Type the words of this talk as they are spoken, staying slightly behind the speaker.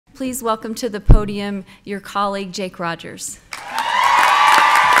please welcome to the podium your colleague, Jake Rodgers.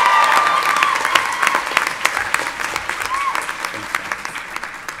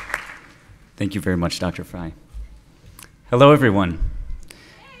 Thank you very much, Dr. Fry. Hello, everyone.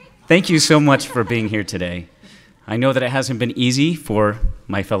 Thank you so much for being here today. I know that it hasn't been easy for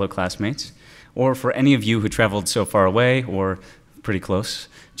my fellow classmates, or for any of you who traveled so far away or pretty close,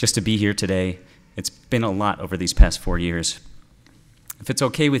 just to be here today. It's been a lot over these past 4 years. If it's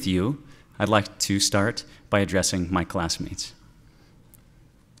okay with you, I'd like to start by addressing my classmates.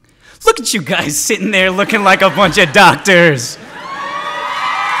 Look at you guys sitting there looking like a bunch of doctors.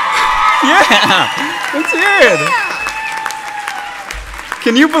 Yeah, let's hear it.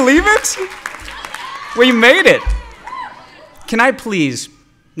 Can you believe it? We made it. Can I please,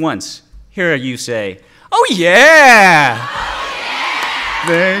 once, hear you say, "Oh yeah!"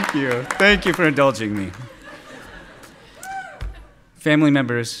 Thank you. Thank you for indulging me. Family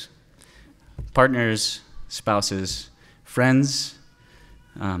members, partners, spouses, friends,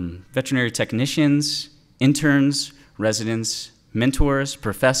 veterinary technicians, interns, residents, mentors,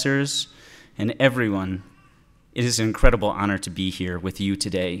 professors, and everyone, it is an incredible honor to be here with you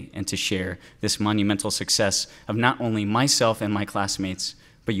today and to share this monumental success of not only myself and my classmates,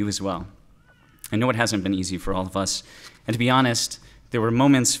 but you as well. I know it hasn't been easy for all of us, and to be honest, there were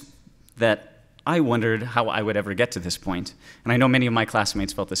moments that I wondered how I would ever get to this point, and I know many of my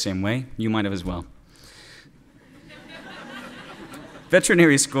classmates felt the same way. You might have as well.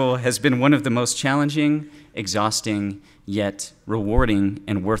 Veterinary school has been one of the most challenging, exhausting, yet rewarding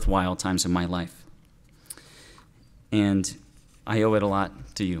and worthwhile times of my life. And I owe it a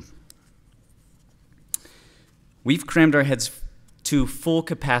lot to you. We've crammed our heads to full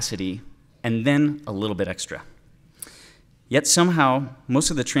capacity and then a little bit extra. Yet somehow,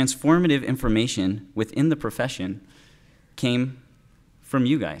 most of the transformative information within the profession came from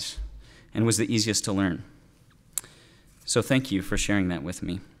you guys and was the easiest to learn. So thank you for sharing that with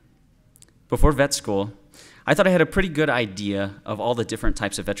me. Before vet school, I thought I had a pretty good idea of all the different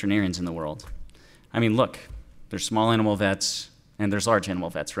types of veterinarians in the world. I mean, look, there's small animal vets and there's large animal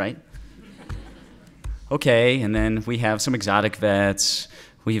vets, right? Okay, and then we have some exotic vets,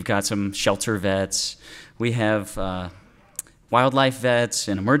 we've got some shelter vets, we have wildlife vets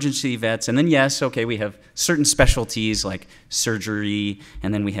and emergency vets, and then yes, okay, we have certain specialties like surgery,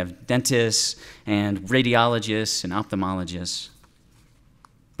 and then we have dentists and radiologists and ophthalmologists.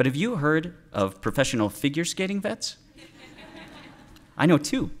 But have you heard of professional figure skating vets? I know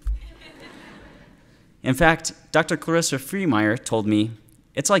two. In fact, Dr. Clarissa Freemeyer told me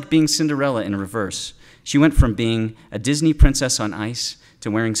it's like being Cinderella in reverse. She went from being a Disney princess on ice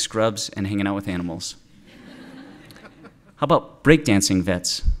to wearing scrubs and hanging out with animals. How about breakdancing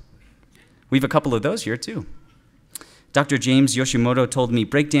vets? We have a couple of those here too. Dr. James Yoshimoto told me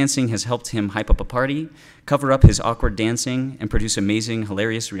breakdancing has helped him hype up a party, cover up his awkward dancing, and produce amazing,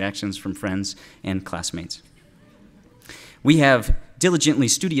 hilarious reactions from friends and classmates. We have diligently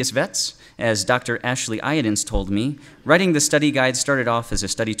studious vets, as Dr. Ashley Iadens told me. Writing the study guide started off as a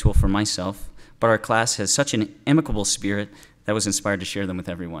study tool for myself, but our class has such an amicable spirit that I was inspired to share them with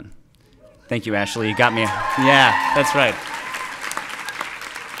everyone. Thank you, Ashley. You got me. Yeah, that's right.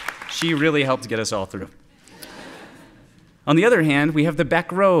 She really helped get us all through. On the other hand, we have the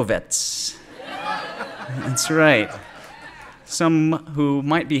back row vets. That's right. Some who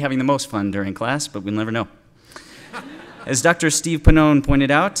might be having the most fun during class, but we'll never know. As Dr. Steve Pannone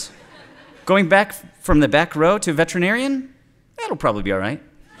pointed out, going back from the back row to veterinarian, that'll probably be all right.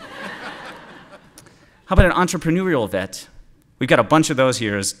 How about an entrepreneurial vet? We've got a bunch of those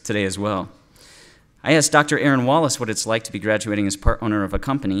here today as well. I asked Dr. Aaron Wallace what it's like to be graduating as part owner of a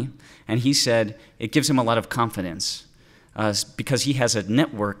company, and he said it gives him a lot of confidence because he has a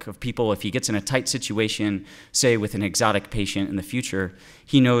network of people. If he gets in a tight situation, say with an exotic patient in the future,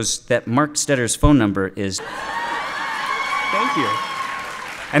 he knows that Mark Stetter's phone number is... Thank you.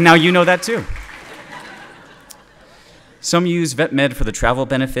 And now you know that too. Some use VetMed for the travel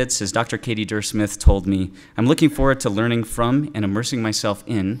benefits. As Dr. Katie Dursmith told me, I'm looking forward to learning from and immersing myself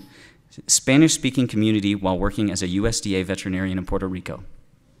in Spanish-speaking community while working as a USDA veterinarian in Puerto Rico.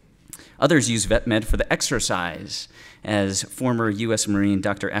 Others use VetMed for the exercise. As former U.S. Marine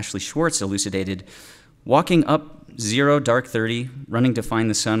Dr. Ashley Schwartz elucidated, walking up 0 dark 30, running to find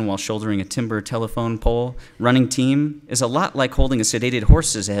the sun while shouldering a timber telephone pole, running team, is a lot like holding a sedated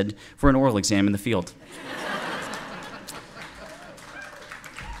horse's head for an oral exam in the field.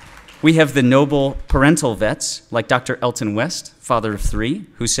 We have the noble parental vets, like Dr. Elton West, father of 3,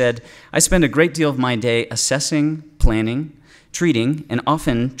 who said, I spend a great deal of my day assessing, planning, treating, and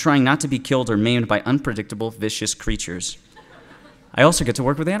often trying not to be killed or maimed by unpredictable, vicious creatures. I also get to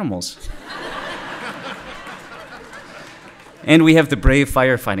work with animals. And we have the brave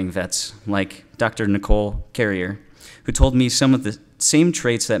firefighting vets, like Dr. Nicole Carrier, who told me some of the same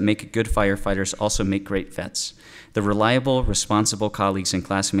traits that make good firefighters also make great vets. The reliable, responsible colleagues and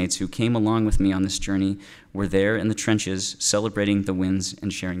classmates who came along with me on this journey were there in the trenches, celebrating the wins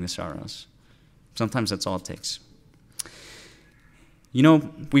and sharing the sorrows. Sometimes that's all it takes. You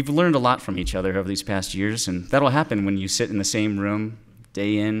know, we've learned a lot from each other over these past years, and that'll happen when you sit in the same room,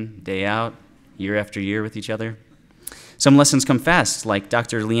 day in, day out, year after year with each other. Some lessons come fast, like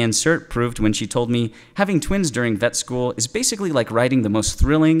Dr. Leanne Sert proved when she told me having twins during vet school is basically like riding the most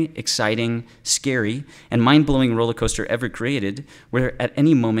thrilling, exciting, scary, and mind-blowing roller coaster ever created, where at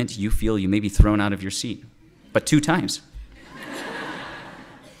any moment you feel you may be thrown out of your seat, but 2 times.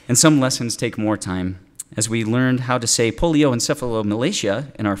 And some lessons take more time, as we learned how to say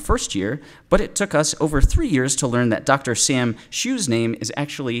polioencephalomalacia in our first year, but it took us over 3 years to learn that Dr. Sam Shu's name is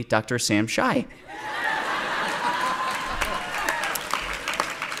actually Dr. Sam Shy.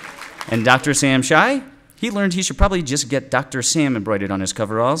 And Dr. Sam Shy, he learned he should probably just get Dr. Sam embroidered on his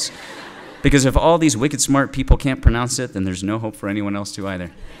coveralls, because if all these wicked smart people can't pronounce it, then there's no hope for anyone else to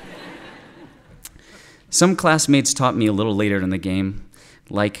either. Some classmates taught me a little later in the game,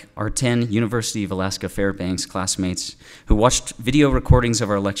 like our 10 University of Alaska Fairbanks classmates who watched video recordings of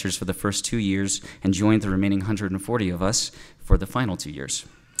our lectures for the first 2 years and joined the remaining 140 of us for the final 2 years.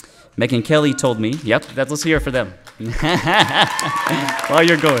 Megan Kelly told me, let's hear it for them. While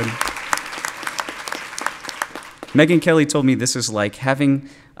you're going. Megan Kelly told me this is like having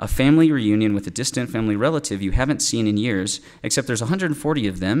a family reunion with a distant family relative you haven't seen in years, except there's 140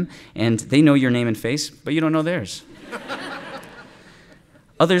 of them, and they know your name and face, but you don't know theirs.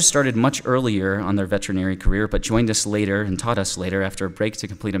 Others started much earlier on their veterinary career, but joined us later and taught us later after a break to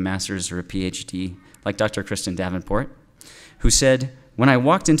complete a master's or a PhD, like Dr. Kristen Davenport, who said, "When I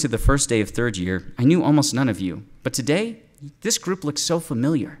walked into the first day of 3rd year, I knew almost none of you, but today, this group looks so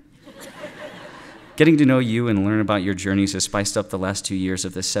familiar." Getting to know you and learn about your journeys has spiced up the last 2 years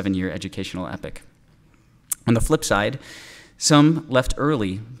of this 7-year educational epic. On the flip side, some left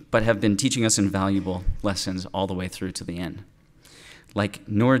early, but have been teaching us invaluable lessons all the way through to the end. Like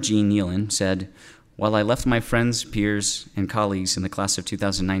Nora Jean Nealon said, "While I left my friends, peers, and colleagues in the class of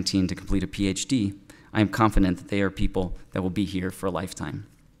 2019 to complete a PhD, I am confident that they are people that will be here for a lifetime."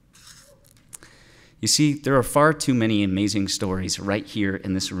 You see, there are far too many amazing stories right here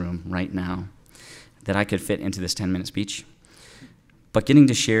in this room right now that I could fit into this 10-minute speech. But getting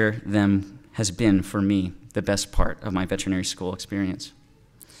to share them has been, for me, the best part of my veterinary school experience.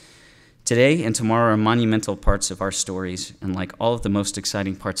 Today and tomorrow are monumental parts of our stories, and like all of the most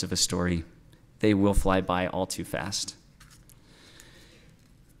exciting parts of a story, they will fly by all too fast.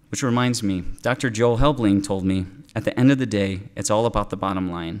 Which reminds me, Dr. Joel Helbling told me, at the end of the day, it's all about the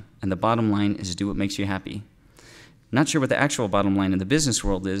bottom line, and the bottom line is do what makes you happy. Not sure what the actual bottom line in the business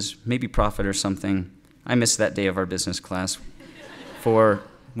world is, maybe profit or something. I missed that day of our business class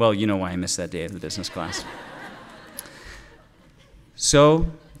well, you know why I missed that day of the business class.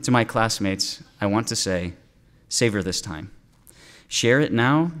 So, to my classmates, I want to say, savor this time. Share it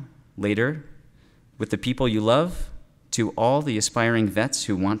now, later, with the people you love, to all the aspiring vets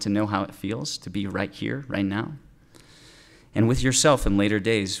who want to know how it feels to be right here, right now, and with yourself in later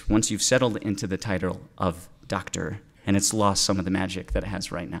days once you've settled into the title of doctor and it's lost some of the magic that it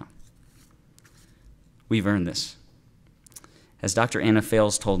has right now. We've earned this. As Dr. Anna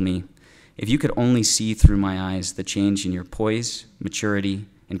Fales told me, if you could only see through my eyes the change in your poise, maturity,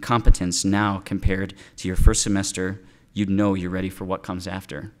 and competence now compared to your first semester, you'd know you're ready for what comes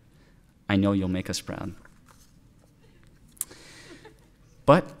after. I know you'll make us proud.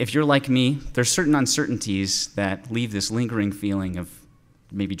 But if you're like me, there's certain uncertainties that leave this lingering feeling of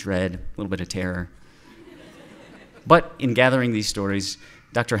maybe dread, a little bit of terror. But in gathering these stories,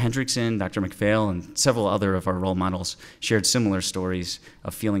 Dr. Hendrickson, Dr. McPhail, and several other of our role models shared similar stories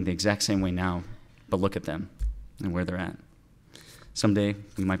of feeling the exact same way now, but look at them and where they're at. Someday,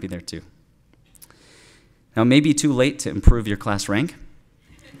 we might be there too. Now, it may be too late to improve your class rank.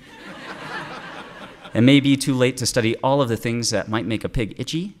 It may be too late to study all of the things that might make a pig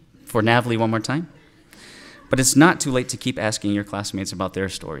itchy for Navely one more time. But it's not too late to keep asking your classmates about their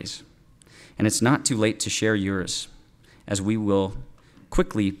stories. And it's not too late to share yours, as we will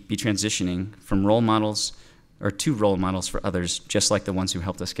quickly be transitioning from role models or to role models for others, just like the ones who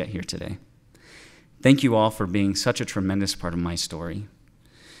helped us get here today. Thank you all for being such a tremendous part of my story.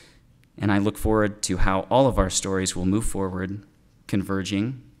 And I look forward to how all of our stories will move forward,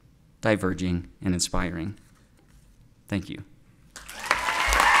 converging, diverging, and inspiring. Thank you.